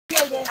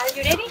Are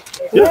you ready?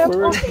 Yeah,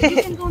 we're ready. Okay,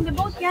 you can go on the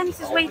boat.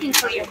 Janice is waiting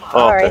for you.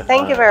 All right,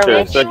 thank you very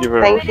much. Thank you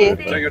very much. Thank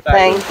you.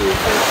 Thank you.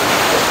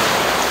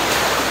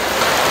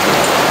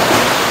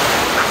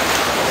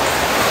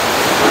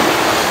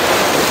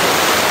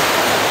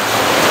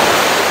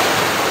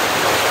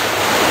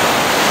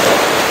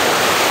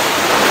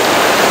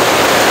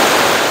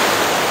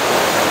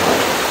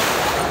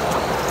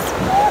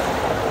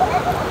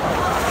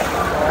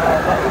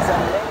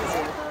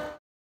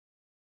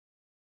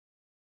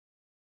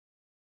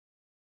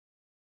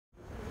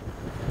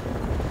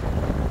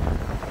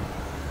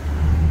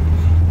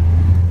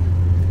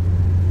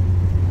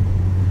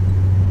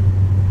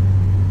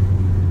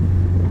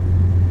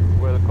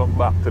 Welcome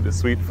back to the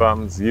Sweet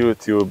Farms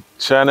YouTube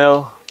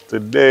channel.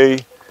 Today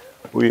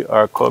we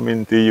are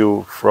coming to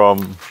you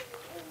from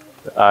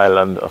the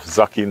island of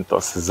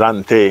Zakyntos,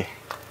 Zante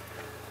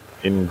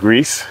in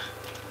Greece.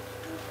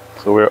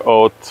 So we're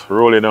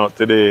rolling out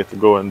today to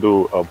go and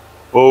do a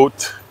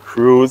boat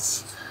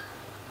cruise.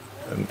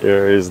 And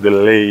here is the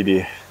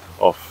lady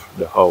of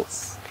the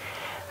house.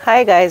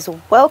 Hi guys,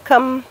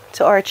 welcome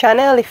to our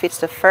channel. If it's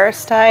the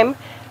first time,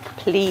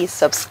 please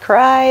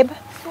subscribe.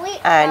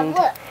 And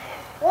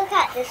look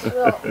at this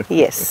rock.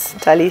 yes,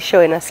 Tali's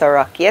showing us a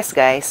rock. Yes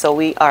guys, so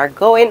we are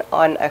going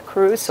on a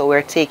cruise, so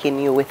we're taking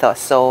you with us.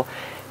 So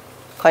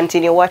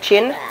continue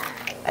watching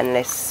and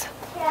let's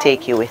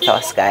take you with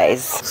us,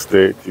 guys.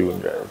 Stay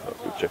tuned, guys,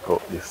 to check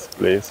out this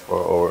place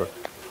for our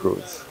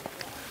cruise.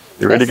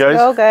 You ready, guys? Let's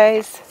go,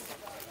 guys.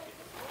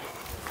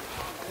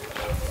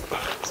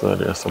 So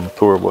there's some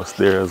tour bus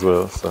there as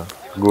well. So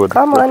good.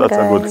 Come on, That's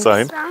guys. a good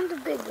sign. Found a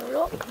big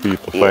rock.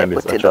 People Yeah, find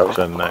this put it down.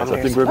 attraction nice. I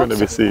There's think we're going to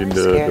be lots of seeing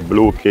birds the here.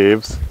 blue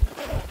caves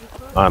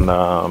and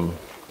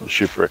the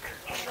shipwreck.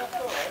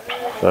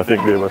 So I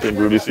think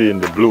we'll be seeing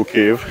the blue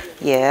cave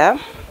Yeah.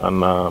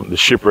 and the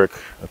shipwreck.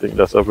 I think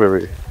that's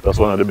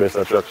one of the best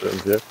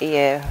attractions. Yeah.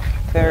 Yeah.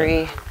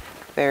 Very,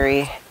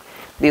 very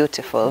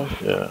beautiful.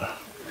 Yeah.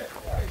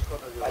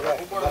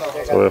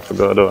 So we have to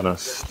go down a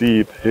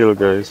steep hill,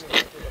 guys.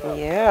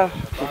 Yeah.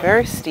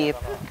 Very steep.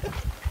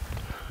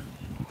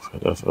 So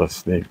that's a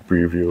sneak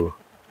preview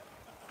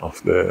of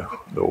the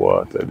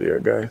water there,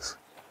 guys.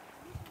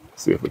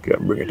 See if we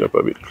can bring it up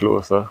a bit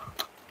closer.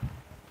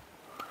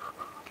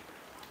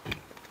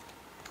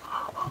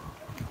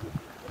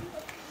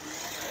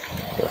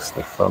 That's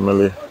the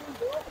family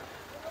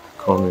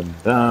coming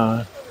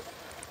down.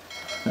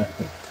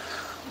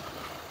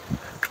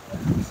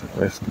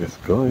 Let's get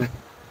going.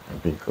 I'll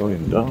be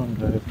going down,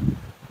 guys.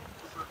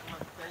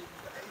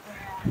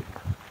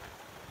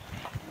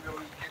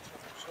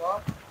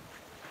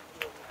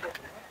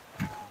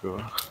 Go.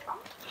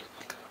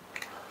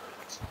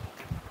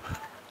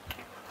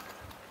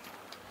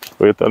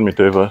 Wait, tell me,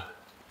 Teva.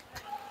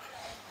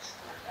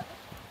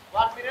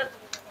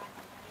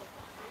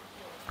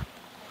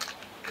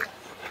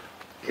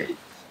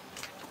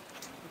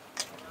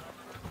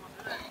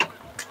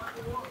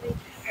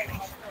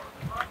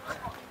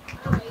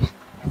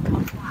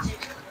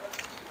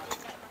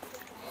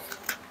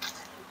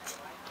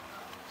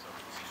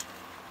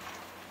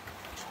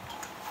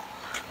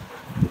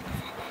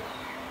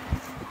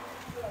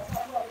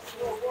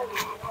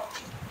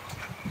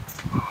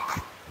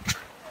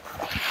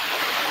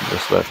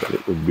 Just like a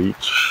little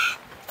beach.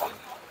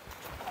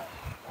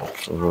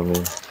 So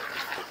running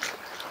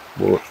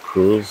boat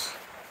cruise.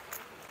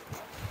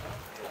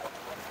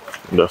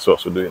 And that's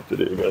what we're doing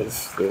today,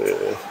 guys.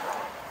 The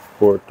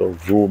port of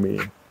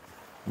Vumi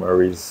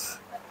Marie's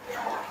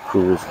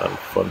cruise and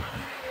fun.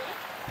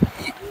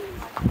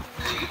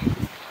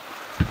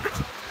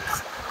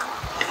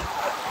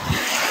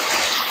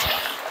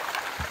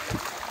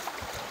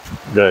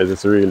 Guys,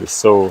 it's really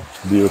so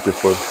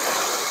beautiful.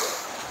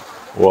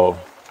 Wow.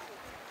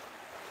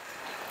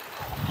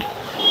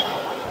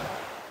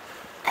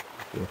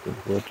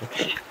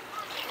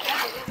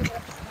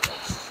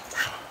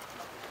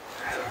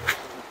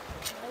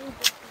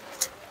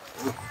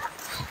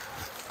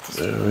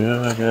 There we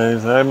are,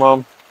 guys. Hi,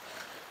 Mom.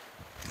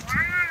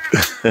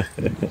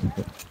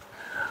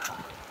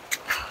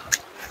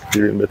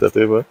 Feeling better,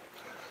 Teva?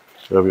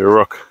 You have your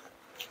rock.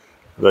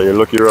 Is that your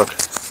lucky rock?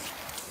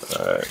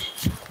 Alright.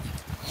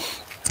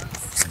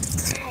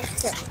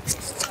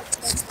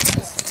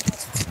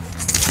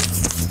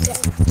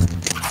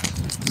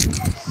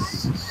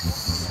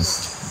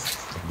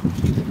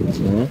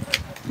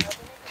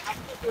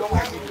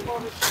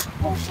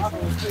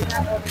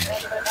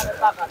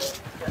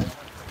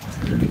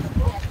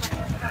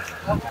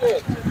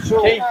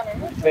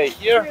 Stay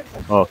here.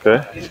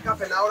 Okay. In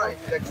half an hour, if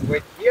you like to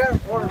wait here,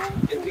 or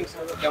you things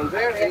down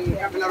there, and in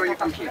half an hour you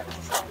come here.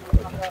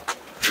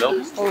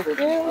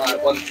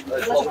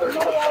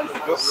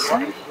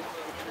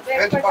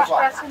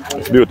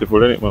 It's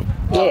beautiful, isn't it, Mom?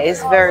 Yeah,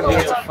 it's very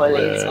beautiful.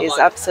 It's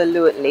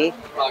absolutely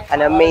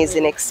an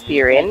amazing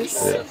experience.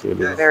 Yes, it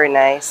is. Very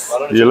nice.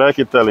 You like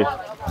it, Tally?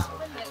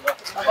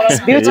 It's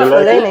beautiful,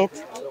 like it?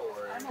 isn't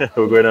it?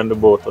 We're going on the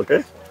boat,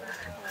 okay?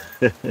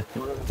 Don't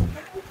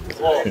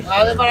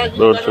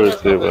throw it,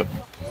 Teva.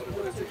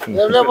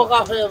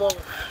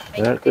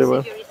 Yeah,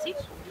 Teva.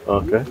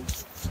 Okay.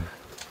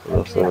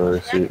 That's our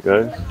receipt,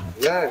 guys.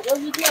 Yeah. Are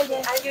you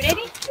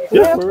ready?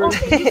 Yeah, we're ready.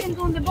 Okay, you can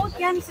go on the boat.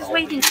 Janice is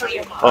waiting for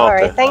you. All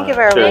right, thank you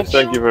very Okay, much.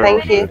 thank you very Thank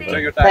much. you.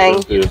 Take your time.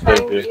 Thank you.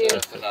 Thank you.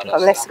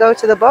 Let's go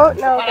to the boat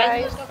now,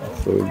 guys.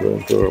 So we're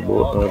going to our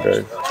boat now,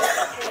 guys.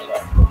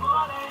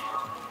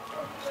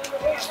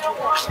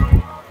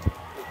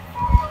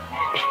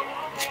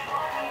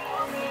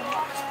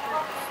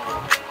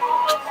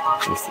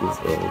 This is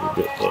how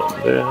we get down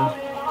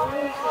there.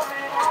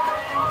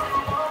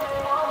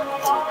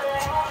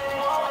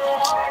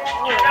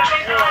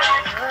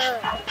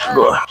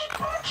 Go.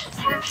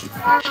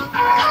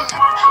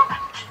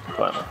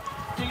 Fine.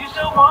 Do you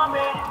still want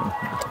me?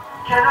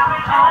 Can I be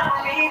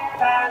honestly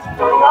fast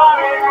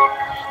forward?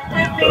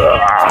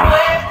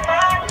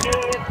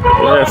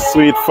 Yes,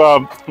 sweet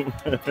fam.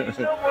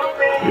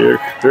 You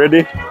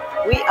ready?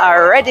 We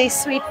are ready,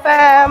 sweet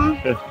fam.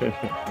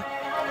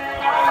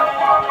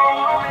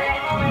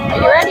 Are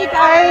you ready,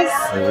 guys?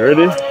 You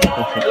ready?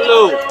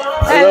 Hello.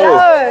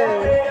 Hello.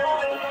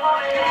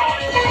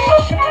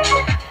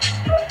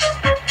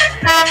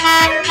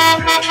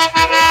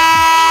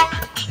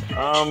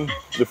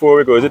 Before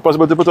we go, is it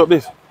possible to put up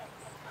this?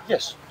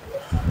 Yes.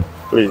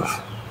 Please.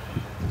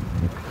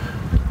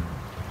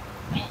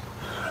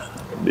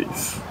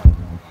 This.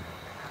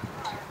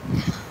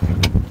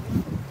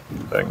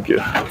 Thank you.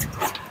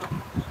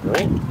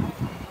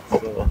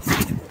 So,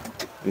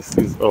 this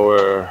is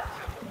our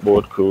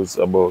boat cruise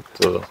about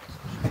to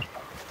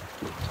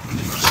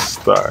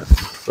start.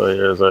 So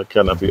here's our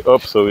canopy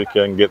up so we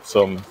can get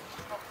some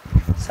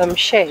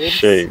Shades.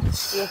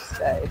 shades. Yes,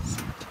 guys.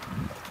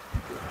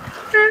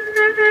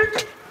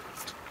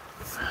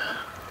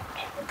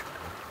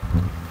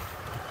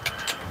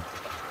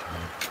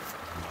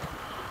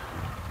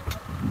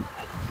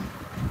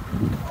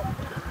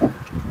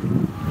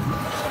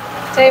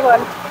 Say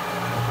one.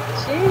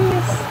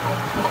 Cheers.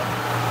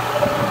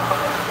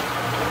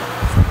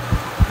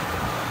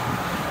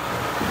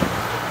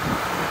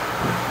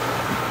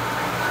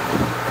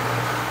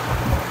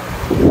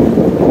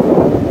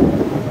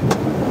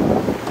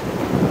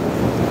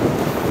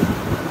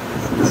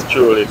 It's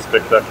truly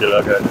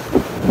spectacular, guys.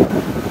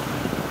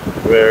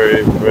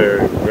 Very,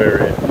 very,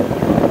 very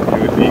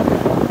unique.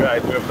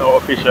 Guys, we have now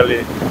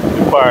officially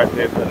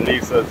departed on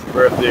Lisa's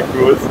birthday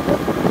cruise.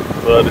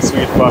 So the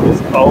sweet farm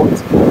is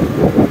out.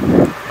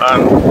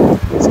 And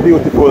it's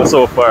beautiful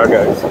so far,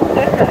 guys.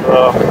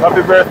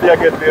 Happy birthday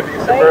again, baby.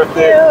 It's your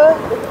birthday.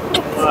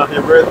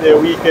 Your birthday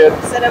weekend.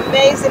 It's an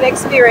amazing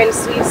experience,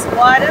 sweet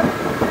squad.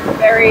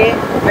 Very,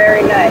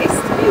 very nice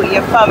to be with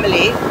your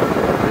family.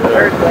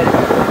 Very good.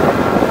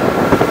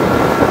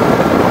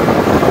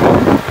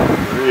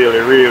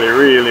 Really, really,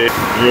 really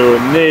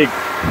unique.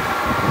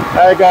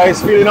 Hi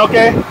guys, feeling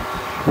okay?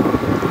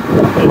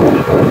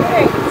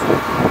 Great.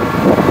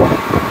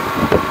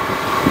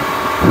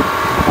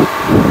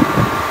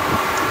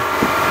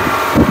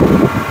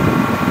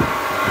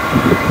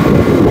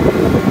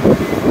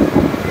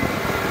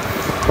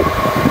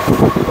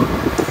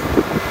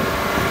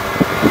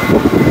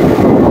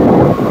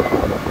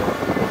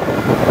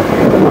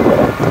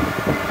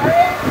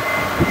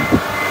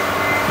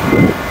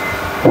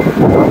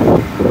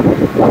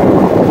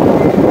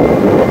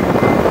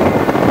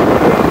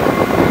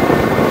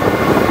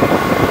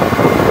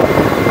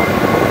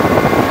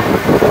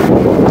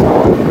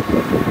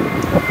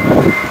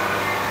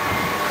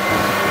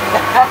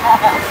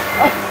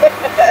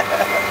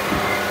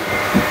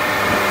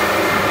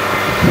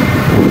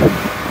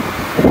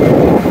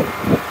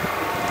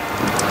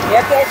 You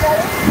okay,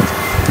 Charlie?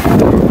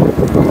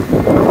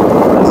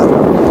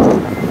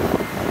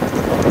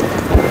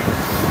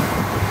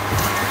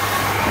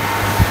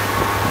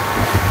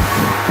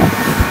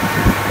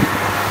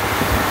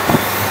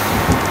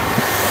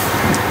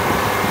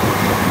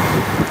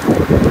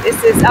 This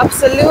is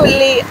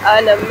absolutely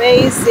an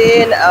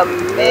amazing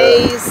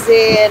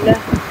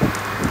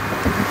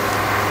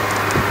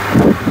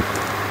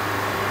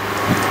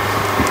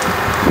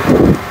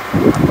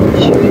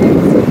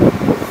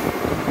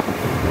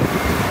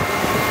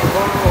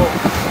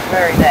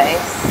very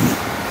nice.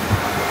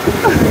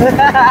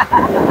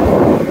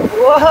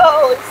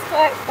 Whoa, it's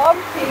quite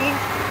bumpy.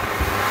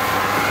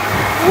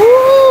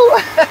 Woo!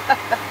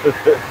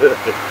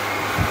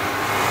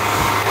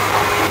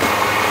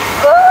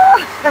 Oh.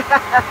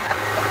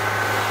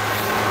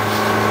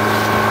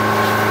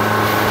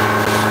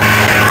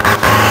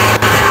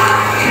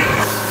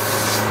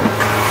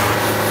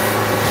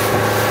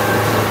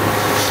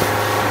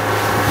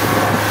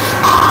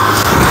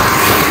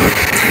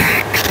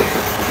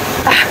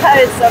 That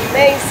is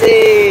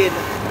amazing.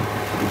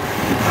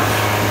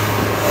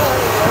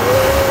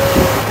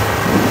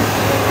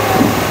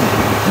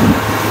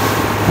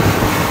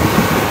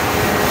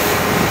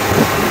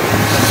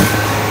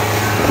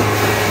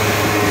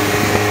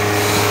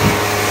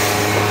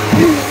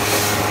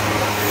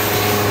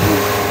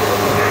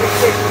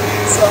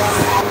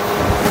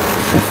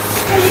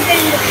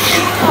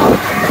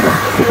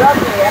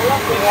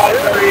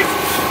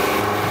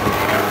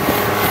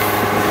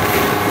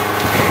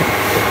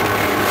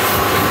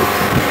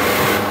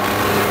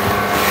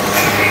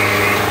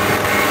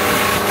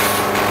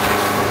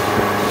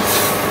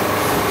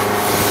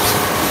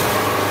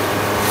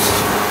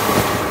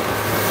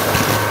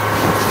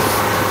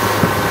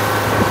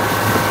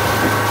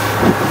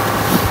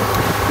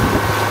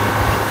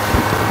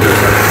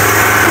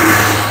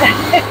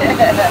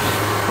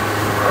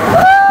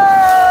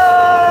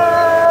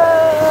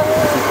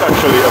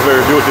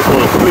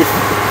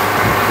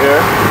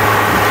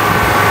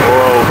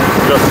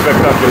 just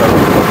spectacular.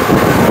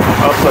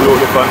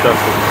 Absolutely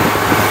fantastic.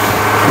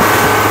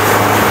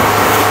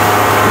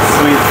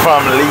 Sweet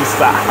from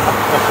Lisa.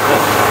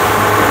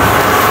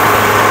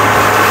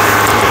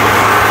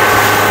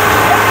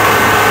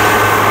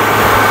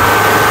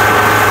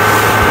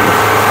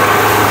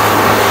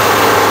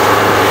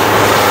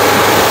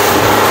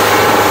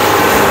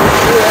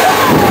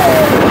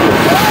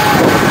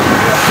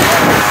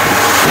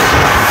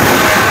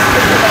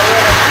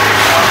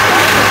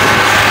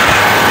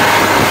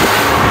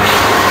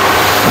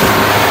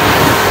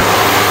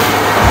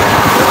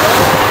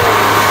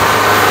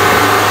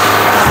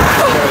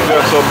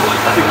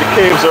 I think the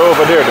caves are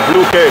over there, the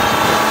blue caves.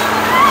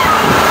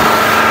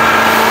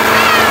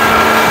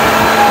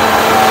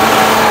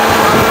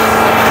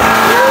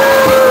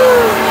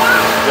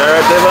 Is that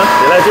right, Devon?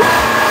 You like it?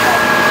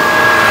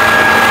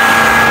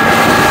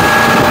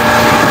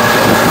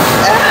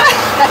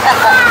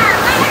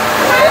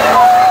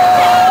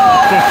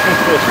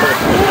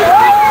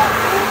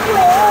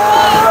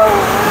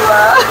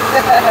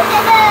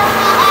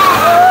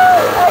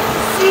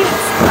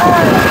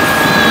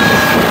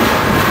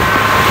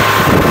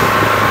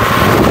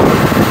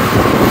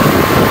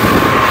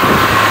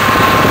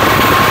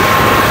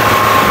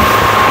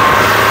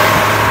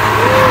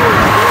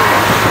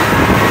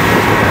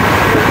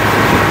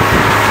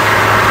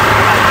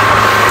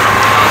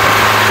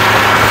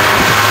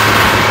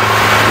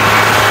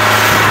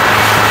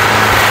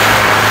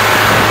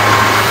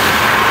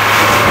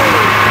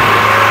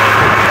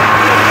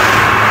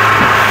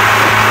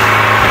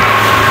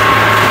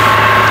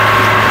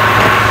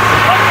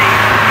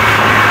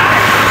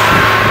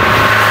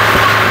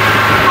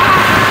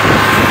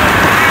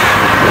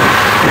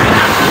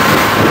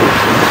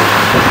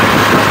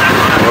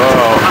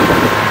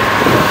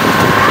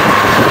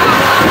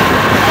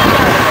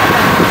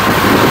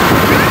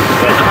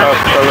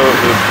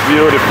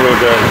 Beautiful,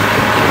 guys.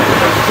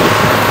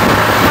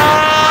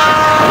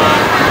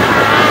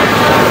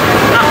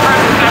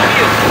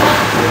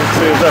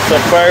 See, that's a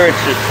pirate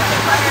ship.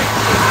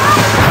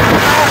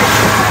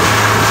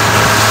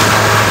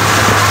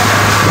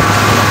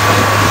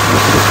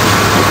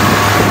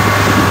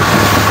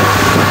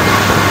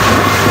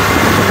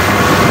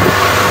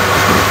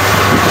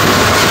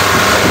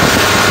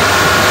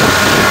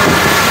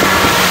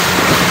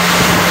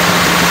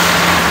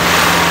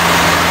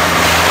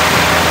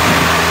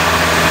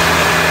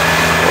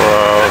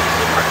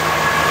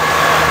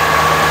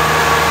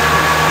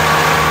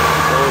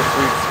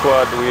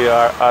 We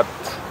are at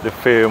the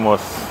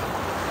famous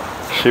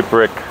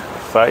Shipwreck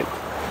site.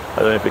 I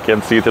don't know if you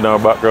can see it in our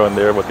background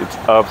there, but it's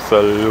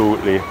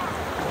absolutely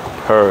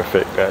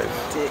perfect, guys.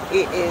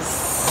 It is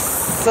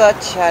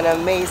such an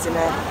amazing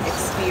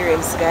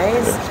experience,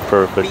 guys. It's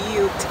perfect.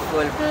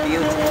 Beautiful,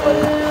 beautiful.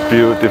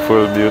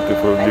 Beautiful,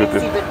 beautiful, and beautiful.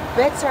 it's even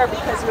better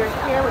because we're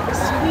here with the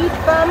sweet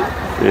fam.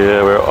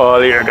 Yeah, we're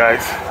all here,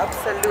 guys.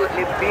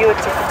 Absolutely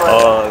beautiful.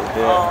 Oh,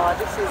 yeah. Oh,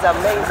 this is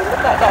amazing.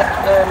 Look at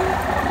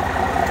that.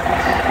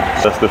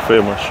 That's the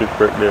famous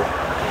shipwreck there.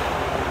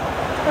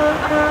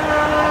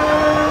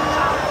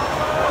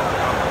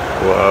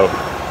 Wow.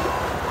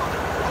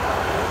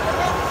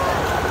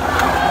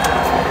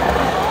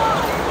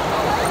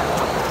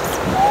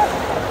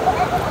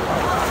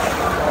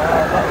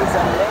 That is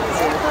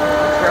amazing.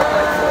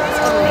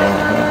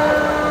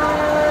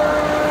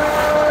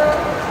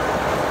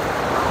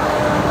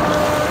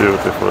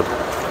 Beautiful.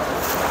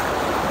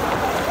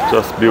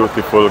 Just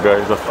beautiful,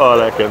 guys. That's all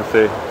I can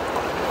say.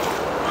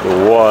 The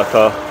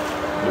water,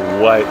 the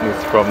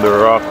whiteness from the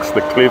rocks,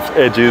 the cliff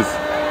edges,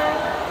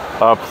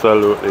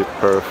 absolutely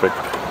perfect.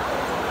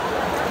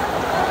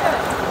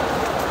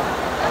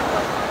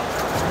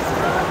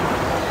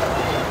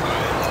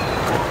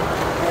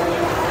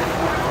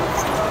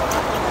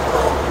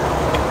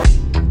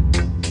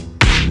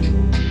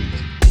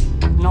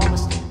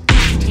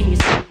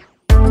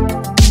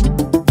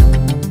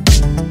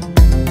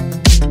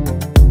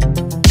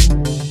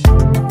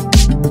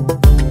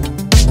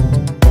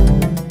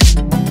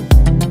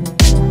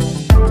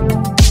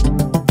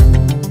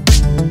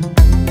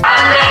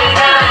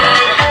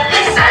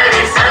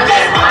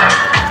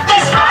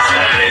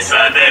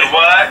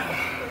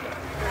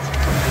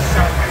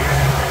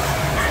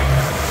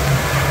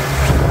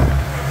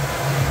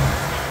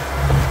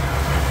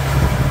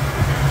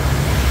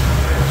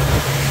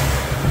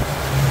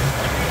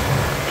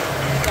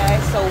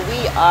 So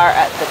we are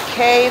at the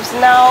caves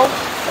now.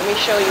 Let me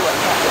show you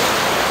what's happening.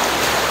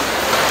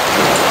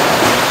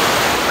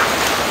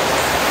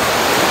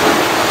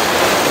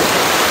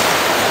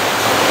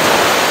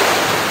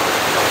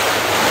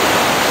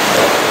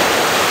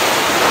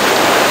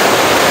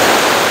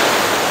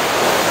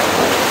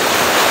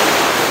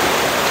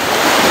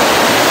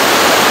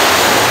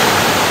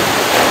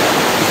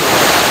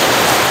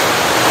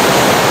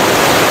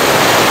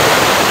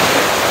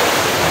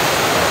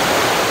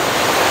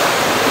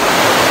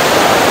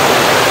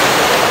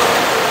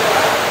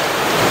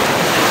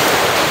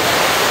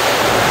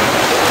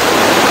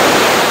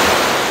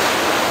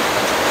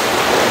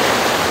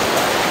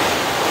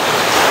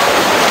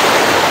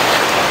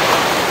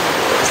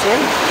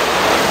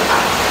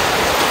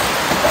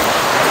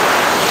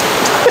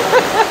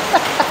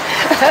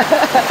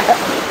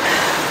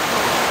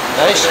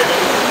 Nice.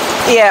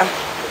 Yeah.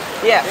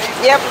 Yeah.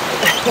 Yep.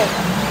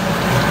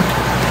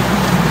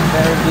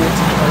 Very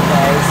beautiful,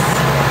 guys.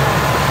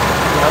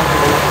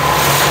 Lovely.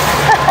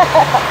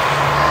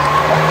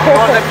 You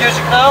want the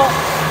music now?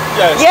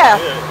 Yes. Yeah.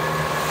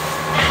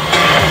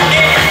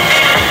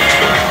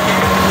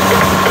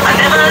 I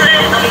never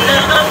let them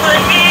never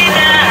put me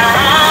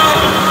down.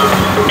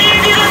 If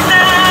you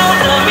sound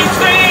of me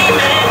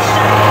screaming.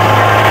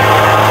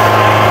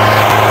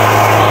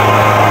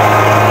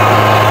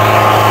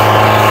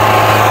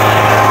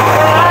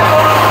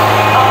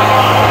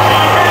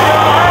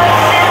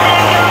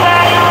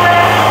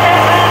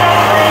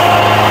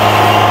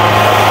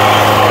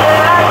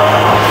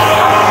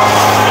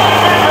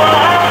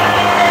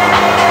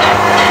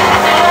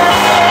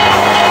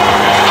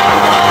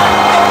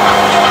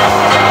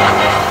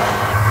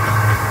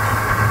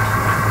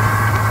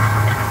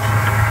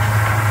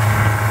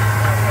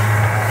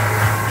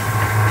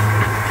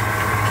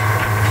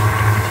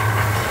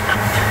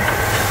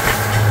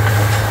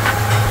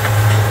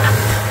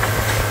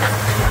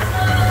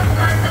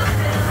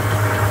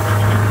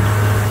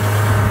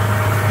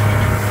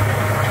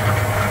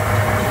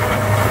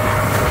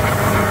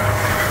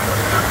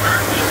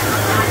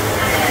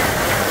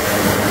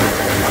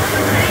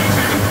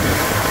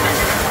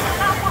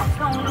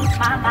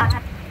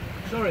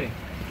 Sorry.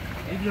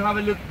 If you have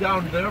a look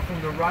down there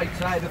from the right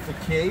side of the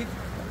cave,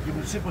 you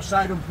will see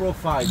Poseidon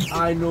profile,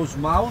 eye, nose,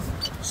 mouth,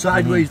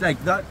 sideways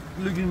like that,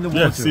 looking in the water.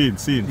 Yes,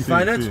 seen. You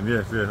find it?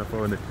 Yes, I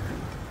found it.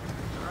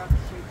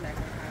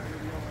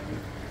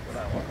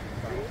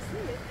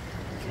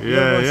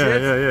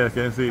 Yeah, I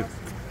can see it.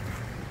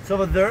 It's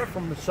over there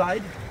from the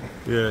side.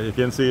 Yeah, you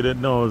can see the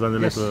nose and the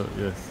Yes. little,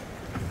 yes.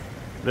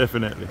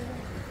 Definitely.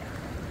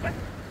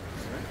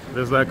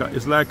 It's like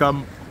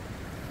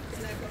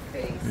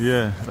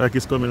yeah, like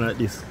it's coming like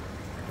this.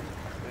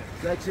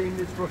 It's like saying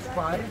this for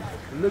spy,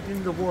 look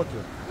in the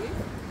water.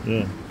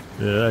 Yeah,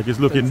 like it's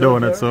looking It's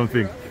down over at there.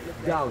 something.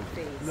 Down,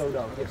 no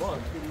down, yes.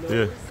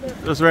 Yeah,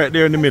 that's right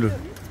there in the middle.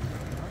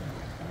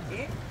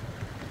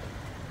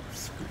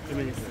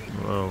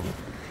 Wow.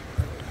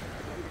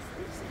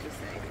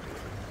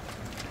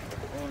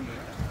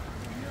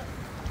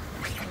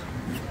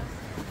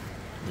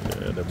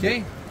 Yeah,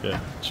 Okay? Yeah,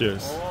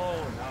 cheers.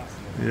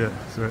 Yeah,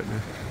 it's right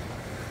there.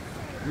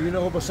 Do you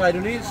know who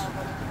Poseidon is?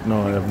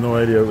 No, I have no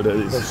idea what that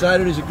is.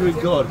 Poseidon is a Greek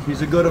god.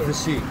 He's a god of the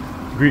sea.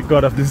 Greek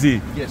god of the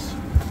sea. Yes.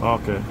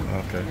 Okay.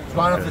 It's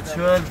one of the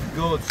 12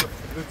 gods of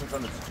the Greek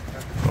mythology.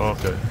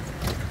 Okay.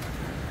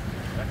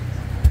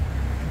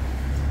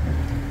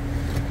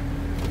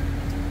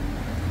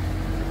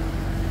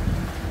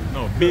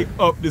 No, big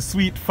up the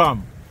sweet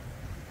fam.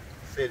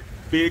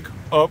 Big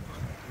up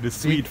the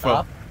sweet fam.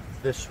 Up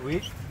the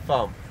sweet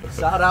farm.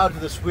 Shout out to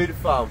the sweet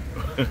farm.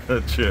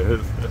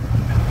 Cheers.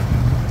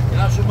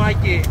 Γεια σου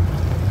Μάκη.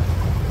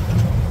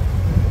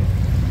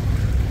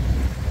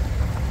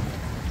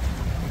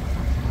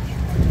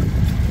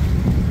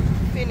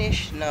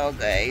 Finished now,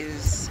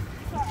 guys.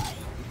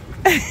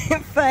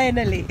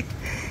 Finally.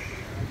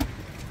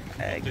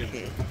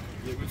 Okay.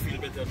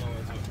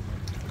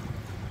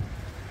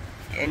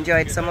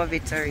 Enjoyed some of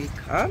it, Tariq,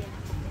 huh?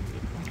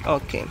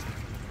 Okay.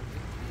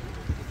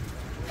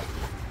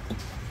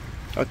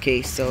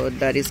 Okay, so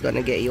that is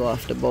gonna get you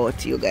off the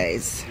boat, you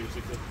guys.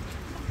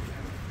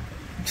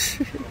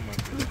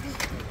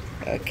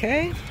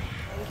 Okay.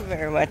 Thank you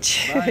very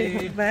much.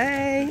 Bye.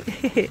 Bye.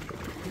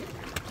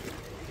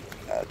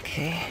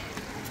 Okay.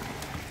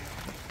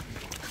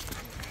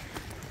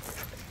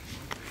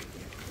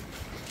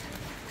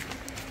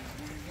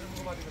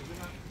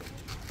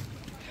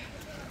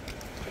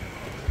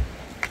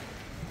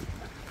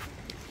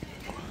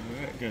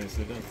 Alright guys,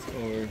 so that's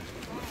our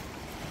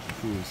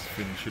cruise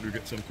finished. Should we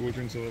get some cool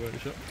drinks over at the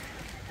shop?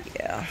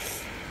 Yeah.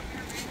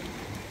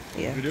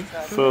 Yeah.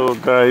 So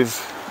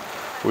guys,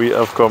 we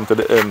have come to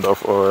the end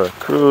of our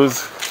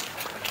cruise.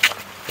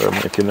 We're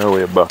making our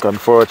way back.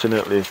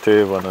 Unfortunately,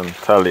 Taven and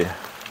Tally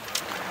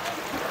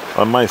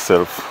and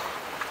myself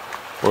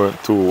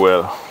weren't too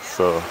well,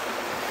 so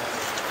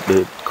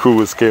the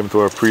cruise came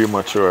to a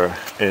premature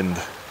end.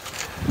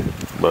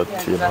 But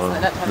you know,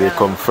 they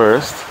come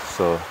first,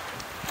 so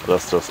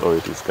that's just how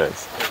it is,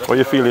 guys. What are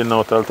you feeling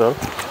now, Tal?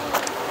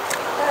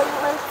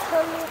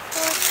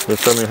 Your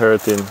tummy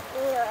hurting?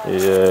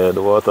 Yeah,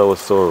 the water was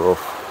so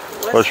rough.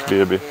 Hush,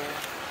 baby.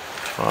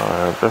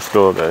 Alright, let's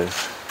go, guys.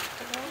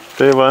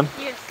 Taven,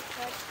 Yes.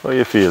 how are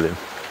you feeling? I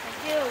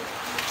feel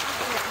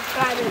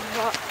kind of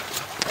hot.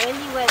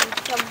 Only when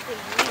something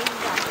really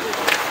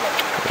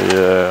bad.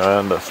 Yeah,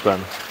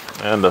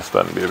 I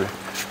understand, baby.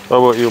 How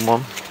about you,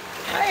 Mom?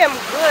 I am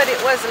good.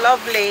 It was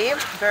lovely.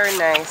 Very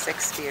nice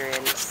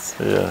experience.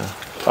 Yeah.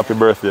 Happy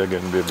birthday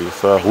again, baby.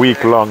 It's a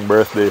week-long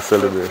birthday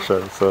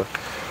celebration, so.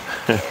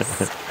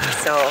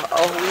 So,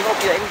 we hope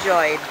you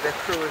enjoyed the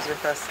cruise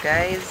with us,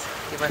 guys.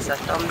 Give us a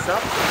thumbs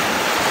up.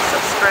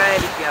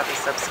 Subscribe if you haven't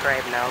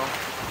subscribed now.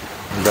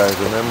 Guys,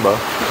 remember,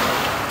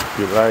 if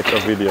you like a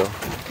video,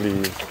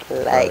 please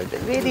Like the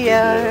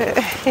video.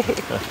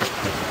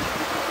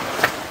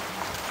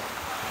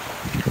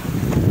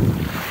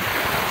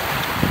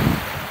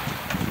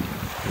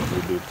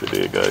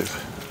 Okay, guys,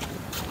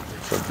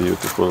 it's a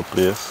beautiful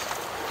place.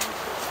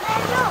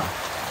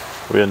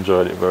 We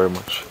enjoyed it very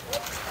much.